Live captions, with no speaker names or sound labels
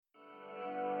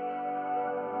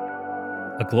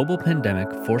A global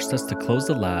pandemic forced us to close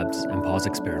the labs and pause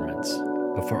experiments.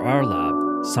 But for our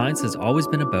lab, science has always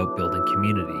been about building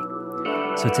community.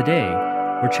 So today,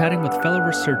 we're chatting with fellow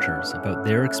researchers about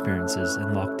their experiences in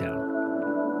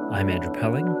lockdown. I'm Andrew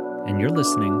Pelling, and you're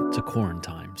listening to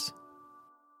Quarantimes.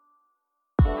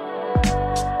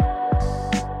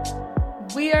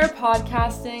 We are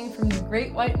podcasting from the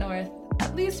Great White North,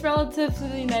 at least relative to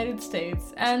the United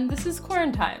States, and this is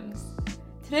Quarantimes.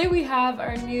 Today we have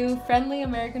our new friendly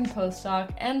American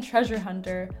postdoc and treasure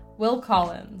hunter, Will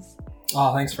Collins.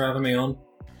 Oh, thanks for having me on.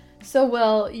 So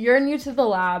Will, you're new to the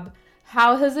lab.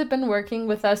 How has it been working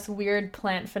with us weird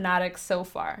plant fanatics so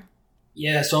far?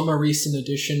 Yeah, so I'm a recent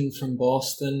addition from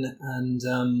Boston, and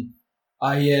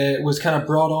I was kind of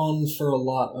brought on for a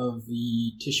lot of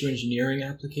the tissue engineering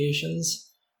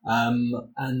applications.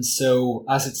 And so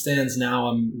as it stands now,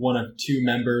 I'm one of two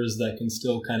members that can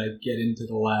still kind of get into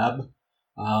the lab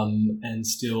and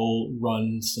still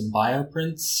run some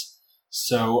bioprints.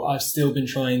 So I've still been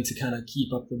trying to kind of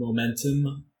keep up the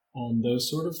momentum on those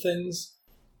sort of things.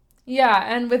 Yeah,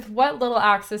 and with what little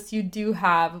access you do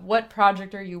have, what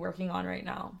project are you working on right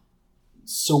now?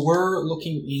 So we're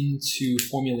looking into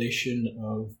formulation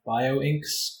of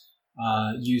bioinks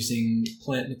using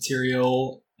plant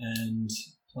material and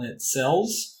plant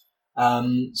cells.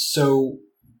 So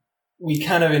we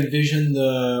kind of envision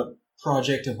the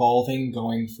project evolving,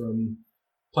 going from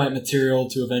plant material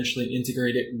to eventually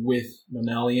integrate it with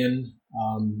mammalian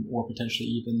or potentially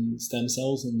even stem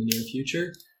cells in the near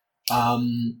future.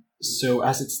 So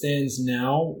as it stands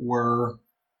now, we're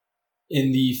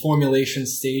in the formulation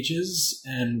stages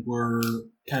and we're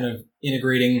kind of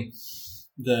integrating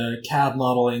the CAD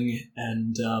modeling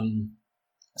and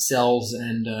cells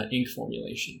and ink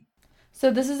formulation. So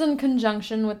this is in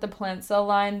conjunction with the plant cell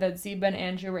line that Ziba and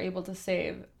Andrew were able to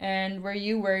save. And were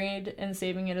you worried in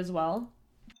saving it as well?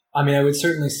 I mean, I would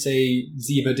certainly say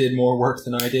Ziba did more work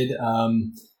than I did.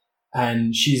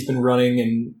 And she's been running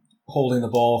and holding the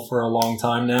ball for a long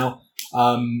time now.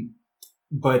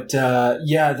 But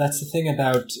yeah, that's the thing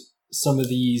about some of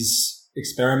these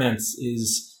experiments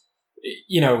is,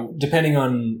 depending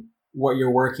on what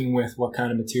you're working with, what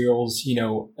kind of materials,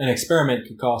 an experiment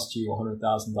could cost you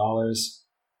 $100,000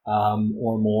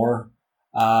 or more.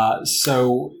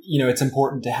 So, it's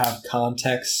important to have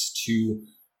context to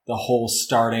the whole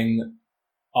starting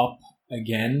up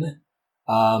again,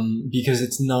 because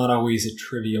it's not always a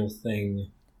trivial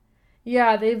thing.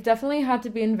 Yeah, they've definitely had to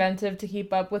be inventive to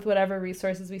keep up with whatever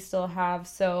resources we still have.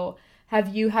 So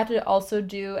have you had to also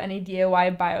do any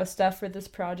DIY bio stuff for this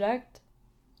project?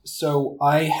 So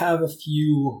I have a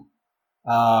few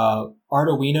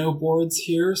Arduino boards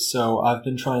here. So I've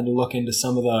been trying to look into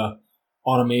some of the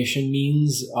automation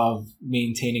means of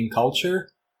maintaining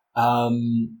culture.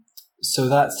 So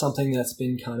that's something that's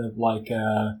been kind of like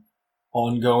a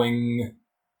ongoing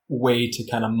way to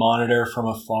kind of monitor from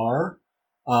afar.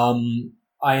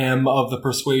 I am of the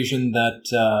persuasion that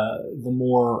the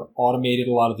more automated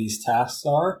a lot of these tasks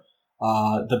are,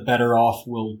 the better off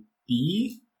we'll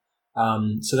be.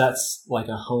 So that's like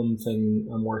a home thing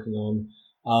I'm working on.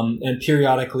 And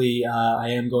periodically, I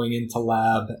am going into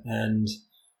lab and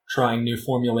trying new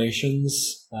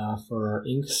formulations for our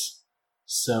inks.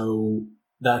 So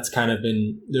that's kind of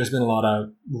there's been a lot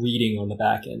of reading on the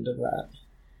back end of that.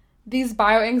 These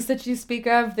bioinks that you speak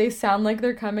of, they sound like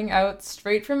they're coming out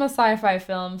straight from a sci-fi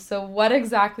film. So what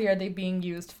exactly are they being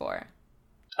used for?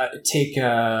 Take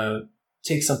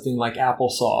something like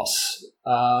applesauce.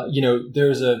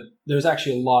 There's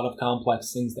actually a lot of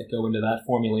complex things that go into that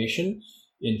formulation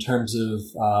in terms of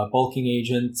bulking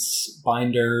agents,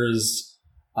 binders,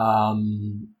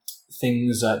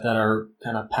 things that are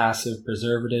kind of passive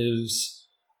preservatives.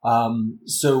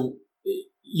 So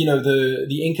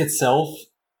the ink itself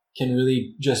can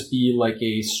really just be like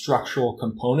a structural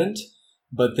component,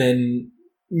 but then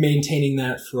maintaining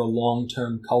that for a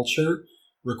long-term culture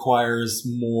requires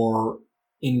more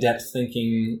in-depth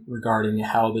thinking regarding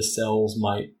how the cells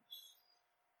might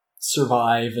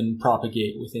survive and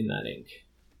propagate within that ink.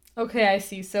 Okay, I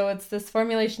see. So it's this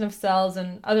formulation of cells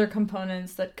and other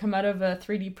components that come out of a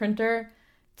 3D printer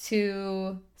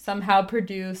to somehow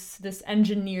produce this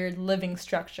engineered living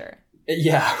structure.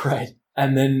 Yeah, right.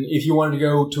 And then if you wanted to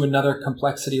go to another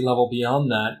complexity level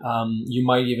beyond that, you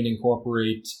might even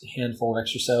incorporate a handful of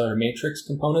extracellular matrix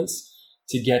components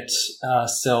to get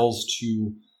cells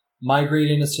to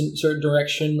migrate in a certain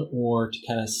direction or to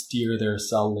kind of steer their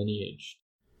cell lineage.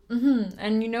 Mm-hmm.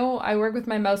 And I work with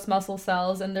my mouse muscle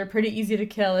cells and they're pretty easy to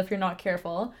kill if you're not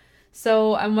careful.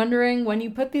 So I'm wondering, when you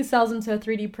put these cells into a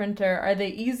 3D printer, are they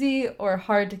easy or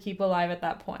hard to keep alive at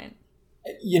that point?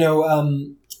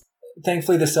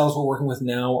 thankfully the cells we're working with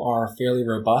now are fairly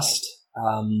robust.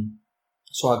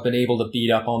 So I've been able to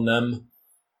beat up on them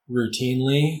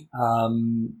routinely.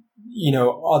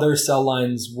 Other cell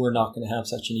lines we're not going to have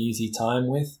such an easy time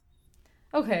with.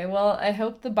 Okay, well, I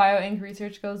hope the bioink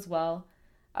research goes well.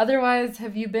 Otherwise,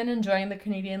 have you been enjoying the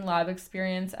Canadian lab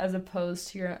experience as opposed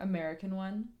to your American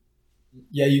one?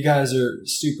 Yeah, you guys are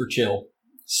super chill.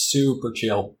 Super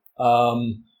chill.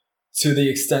 To the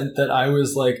extent that I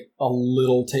was like a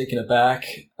little taken aback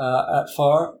at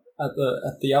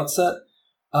the outset.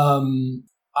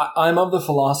 I'm of the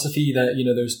philosophy that,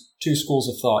 there's two schools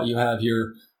of thought. You have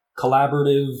your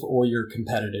collaborative or your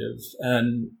competitive.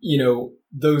 And,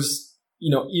 those,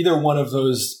 either one of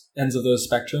those ends of the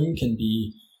spectrum can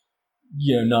be,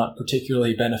 not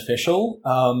particularly beneficial.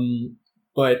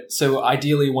 But so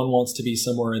ideally one wants to be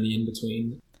somewhere in the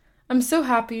in-between. I'm so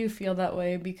happy you feel that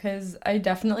way because I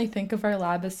definitely think of our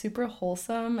lab as super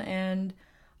wholesome, and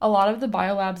a lot of the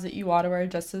biolabs at UOttawa are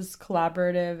just as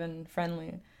collaborative and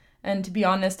friendly. And to be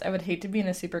honest, I would hate to be in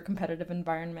a super competitive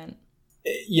environment.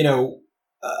 The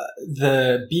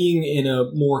being in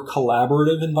a more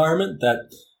collaborative environment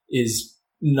that is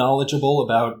knowledgeable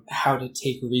about how to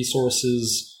take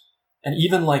resources and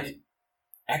even like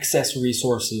excess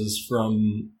resources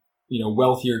from,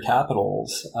 wealthier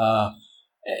capitals,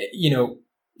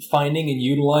 finding and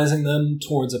utilizing them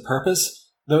towards a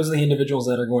purpose. Those are the individuals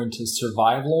that are going to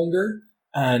survive longer.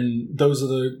 And those are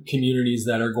the communities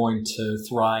that are going to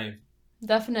thrive.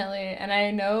 Definitely. And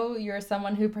I know you're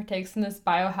someone who partakes in this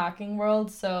biohacking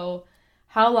world. So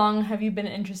how long have you been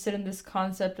interested in this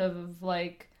concept of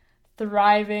like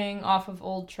thriving off of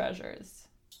old treasures?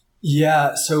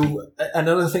 Yeah. So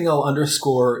another thing I'll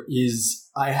underscore is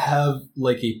I have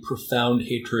like a profound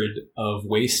hatred of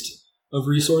waste of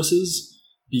resources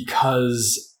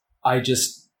because I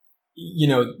just,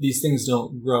 these things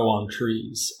don't grow on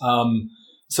trees.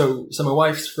 So my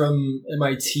wife's from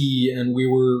MIT and we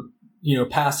were,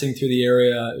 passing through the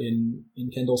area in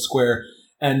Kendall Square,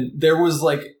 and there was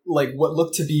like what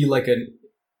looked to be like an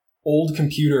old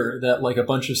computer that like a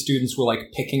bunch of students were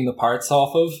like picking the parts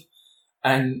off of.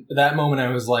 And that moment I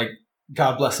was like,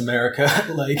 God bless America.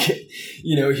 Like,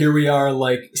 here we are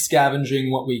like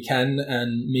scavenging what we can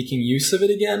and making use of it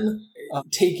again.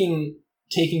 Taking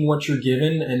what you're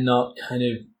given and not kind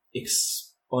of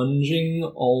expunging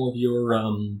all of your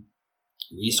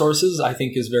resources, I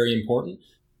think is very important.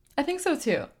 I think so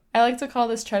too. I like to call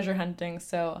this treasure hunting.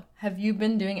 So have you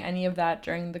been doing any of that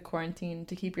during the quarantine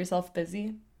to keep yourself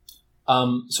busy?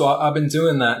 So I've been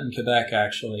doing that in Quebec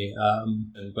actually.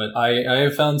 But I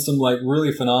have found some like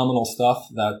really phenomenal stuff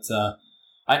that,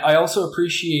 I also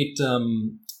appreciate,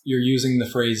 you're using the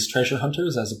phrase treasure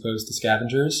hunters as opposed to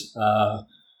scavengers.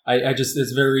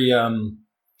 It's very,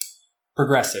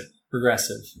 progressive.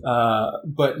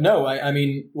 But no, I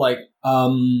mean, like,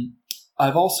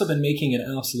 I've also been making an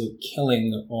absolute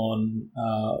killing on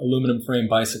aluminum frame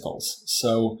bicycles.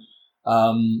 So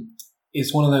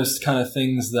it's one of those kind of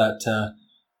things that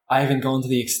I haven't gone to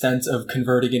the extent of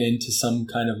converting it into some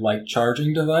kind of like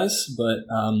charging device. But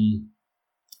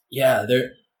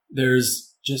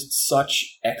there's just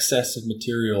such excess of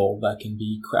material that can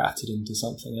be crafted into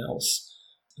something else.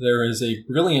 There is a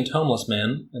brilliant homeless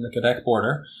man in the Quebec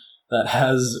border that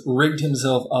has rigged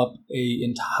himself up a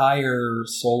entire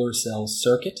solar cell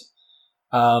circuit,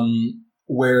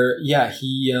 where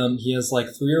he has like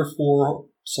 3 or 4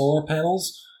 solar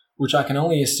panels, which I can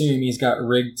only assume he's got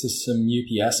rigged to some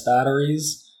UPS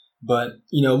batteries. But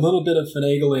a little bit of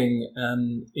finagling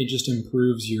and it just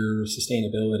improves your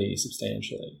sustainability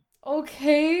substantially.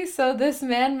 Okay, so this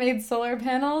man made solar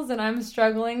panels and I'm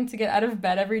struggling to get out of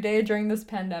bed every day during this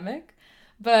pandemic.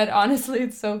 But honestly,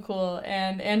 it's so cool.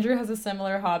 And Andrew has a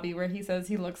similar hobby where he says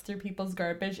he looks through people's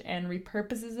garbage and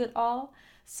repurposes it all.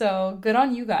 So good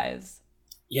on you guys.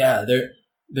 Yeah,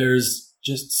 there's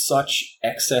just such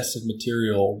excess of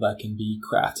material that can be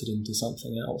crafted into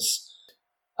something else.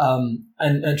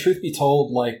 And truth be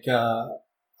told, like,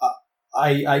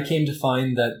 I came to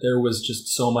find that there was just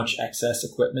so much excess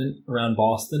equipment around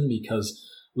Boston because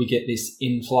we get this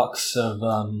influx of,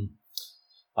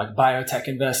 like biotech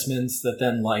investments that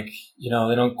then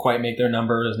they don't quite make their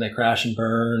numbers and they crash and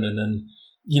burn. And then,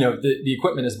 the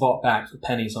equipment is bought back for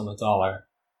pennies on the dollar.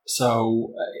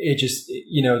 So it just,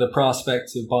 the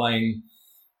prospect of buying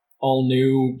all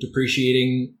new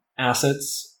depreciating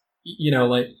assets,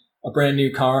 like a brand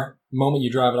new car, the moment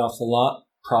you drive it off the lot,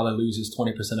 probably loses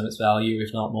 20% of its value,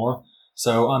 if not more.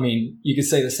 So, I mean, you could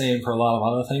say the same for a lot of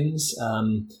other things.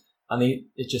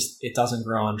 It doesn't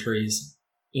grow on trees,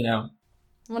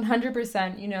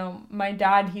 100%. My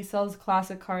dad, he sells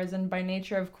classic cars, and by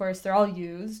nature, of course, they're all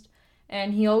used.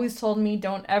 And he always told me,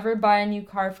 don't ever buy a new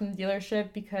car from the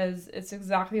dealership because it's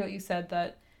exactly what you said,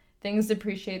 that things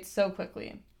depreciate so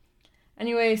quickly.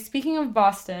 Anyway, speaking of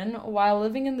Boston, while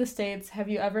living in the States, have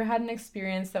you ever had an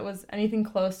experience that was anything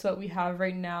close to what we have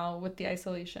right now with the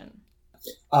isolation?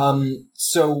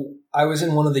 So I was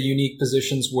in one of the unique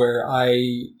positions where I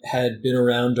had been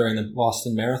around during the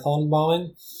Boston Marathon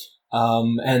bombing.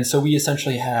 And so we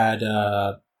essentially had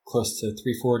close to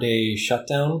 3-4 day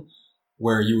shutdown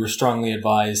where you were strongly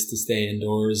advised to stay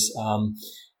indoors.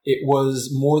 It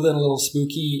was more than a little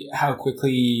spooky how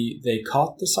quickly they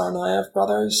caught the Tsarnaev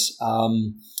brothers.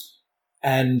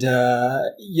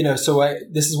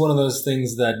 This is one of those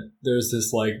things that there's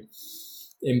this like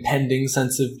impending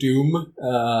sense of doom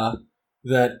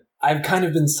that I've kind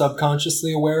of been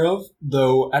subconsciously aware of,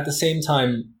 though at the same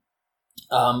time,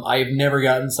 I've never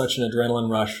gotten such an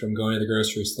adrenaline rush from going to the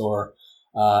grocery store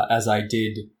as I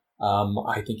did.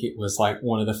 I think it was like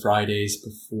one of the Fridays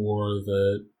before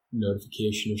the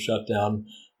notification of shutdown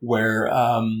where,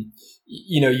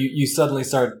 you suddenly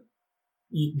start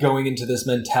going into this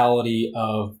mentality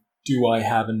of, do I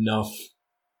have enough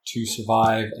to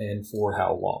survive and for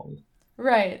how long?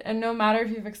 Right, and no matter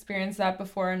if you've experienced that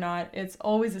before or not, it's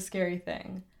always a scary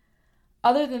thing.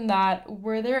 Other than that,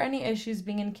 were there any issues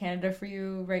being in Canada for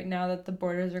you right now that the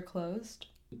borders are closed?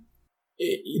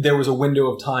 There was a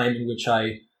window of time in which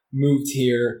I moved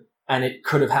here, and it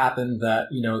could have happened that,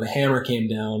 the hammer came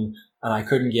down and I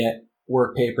couldn't get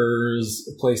work papers,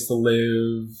 a place to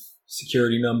live,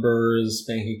 security numbers,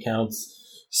 bank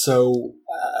accounts. So,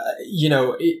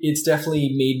 it's definitely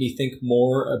made me think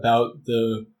more about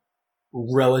the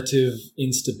relative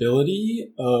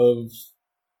instability of,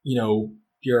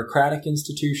 bureaucratic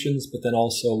institutions, but then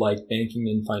also like banking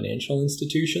and financial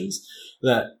institutions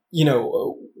that,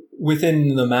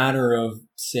 within the matter of,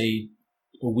 say,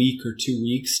 a week or 2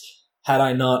 weeks, had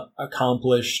I not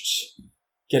accomplished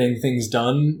getting things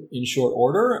done in short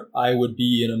order, I would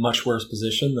be in a much worse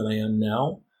position than I am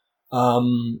now.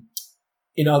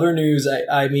 In other news,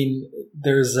 I mean,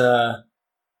 there's from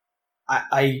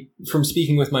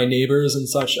speaking with my neighbors and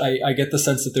such, I get the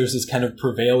sense that there's this kind of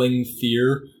prevailing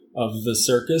fear of the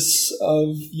circus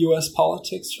of U.S.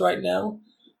 politics right now.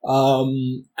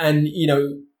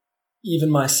 Even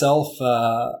myself,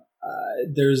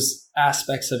 there's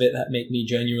aspects of it that make me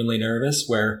genuinely nervous,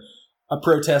 where a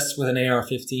protest with an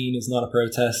AR-15 is not a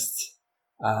protest.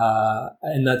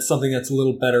 And that's something that's a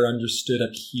little better understood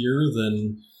up here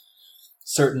than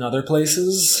certain other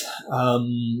places.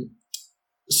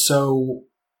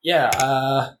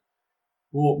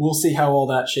 We'll see how all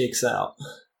that shakes out.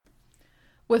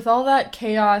 With all that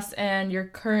chaos and your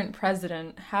current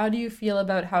president, how do you feel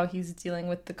about how he's dealing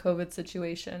with the COVID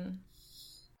situation?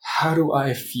 How do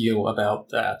I feel about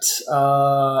that?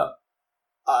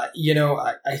 I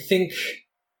think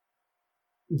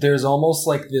there's almost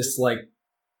like this,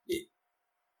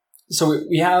 so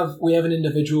we have an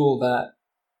individual that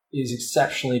is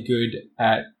exceptionally good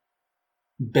at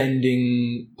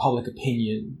bending public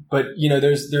opinion, but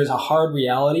there's a hard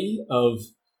reality of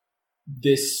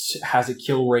this has a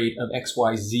kill rate of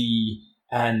XYZ,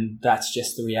 and that's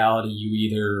just the reality. You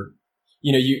either,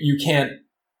 you can't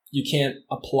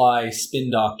apply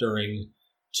spin doctoring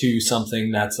to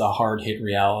something that's a hard hit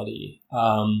reality.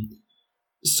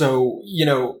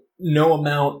 No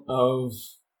amount of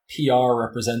PR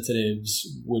representatives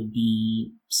would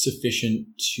be sufficient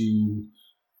to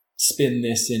spin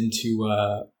this into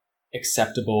a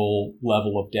acceptable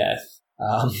level of death.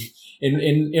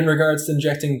 In regards to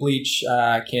injecting bleach,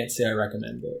 I can't say I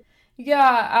recommend it.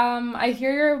 Yeah, I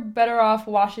hear you're better off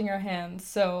washing your hands,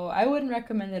 so I wouldn't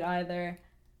recommend it either.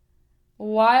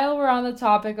 While we're on the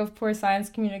topic of poor science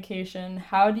communication,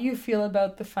 how do you feel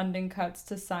about the funding cuts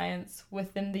to science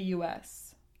within the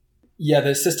U.S.? Yeah,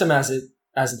 the system as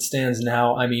it stands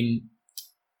now, I mean,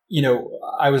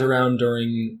 I was around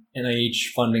during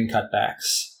NIH funding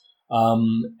cutbacks.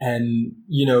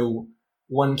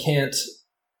 One can't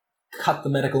cut the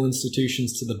medical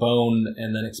institutions to the bone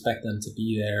and then expect them to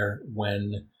be there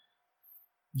when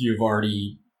you've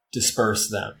already dispersed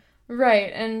them.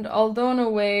 Right, and although in a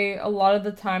way, a lot of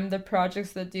the time the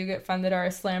projects that do get funded are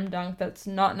a slam dunk, that's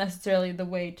not necessarily the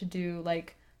way to do,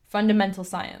 fundamental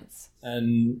science.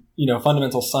 And,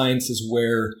 fundamental science is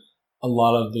where a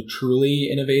lot of the truly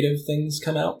innovative things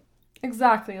come out.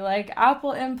 Exactly, like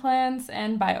Apple implants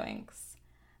and bioinks.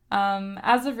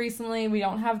 As of recently, we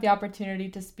don't have the opportunity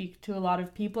to speak to a lot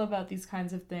of people about these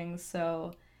kinds of things,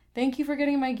 so thank you for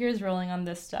getting my gears rolling on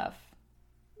this stuff.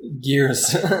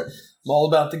 Gears. I'm all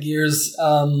about the gears.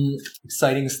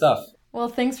 Exciting stuff. Well,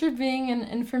 thanks for being an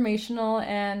informational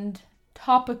and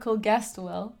topical guest,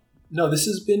 Will. no, this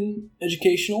has been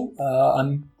educational.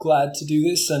 I'm glad to do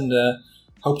this and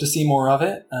hope to see more of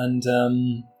it. And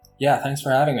thanks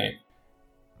for having me.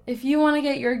 If you want to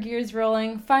get your gears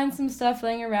rolling, find some stuff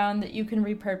laying around that you can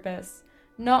repurpose.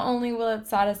 Not only will it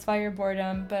satisfy your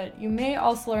boredom, but you may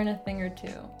also learn a thing or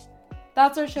two.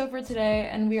 That's our show for today,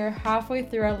 and we are halfway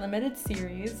through our limited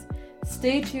series.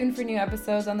 Stay tuned for new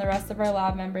episodes on the rest of our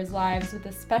lab members' lives with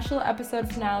a special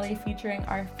episode finale featuring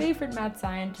our favorite mad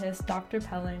scientist, Dr.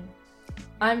 Pelling.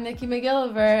 I'm Nikki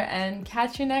McGilliver, and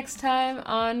catch you next time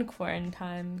on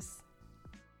Quarantimes.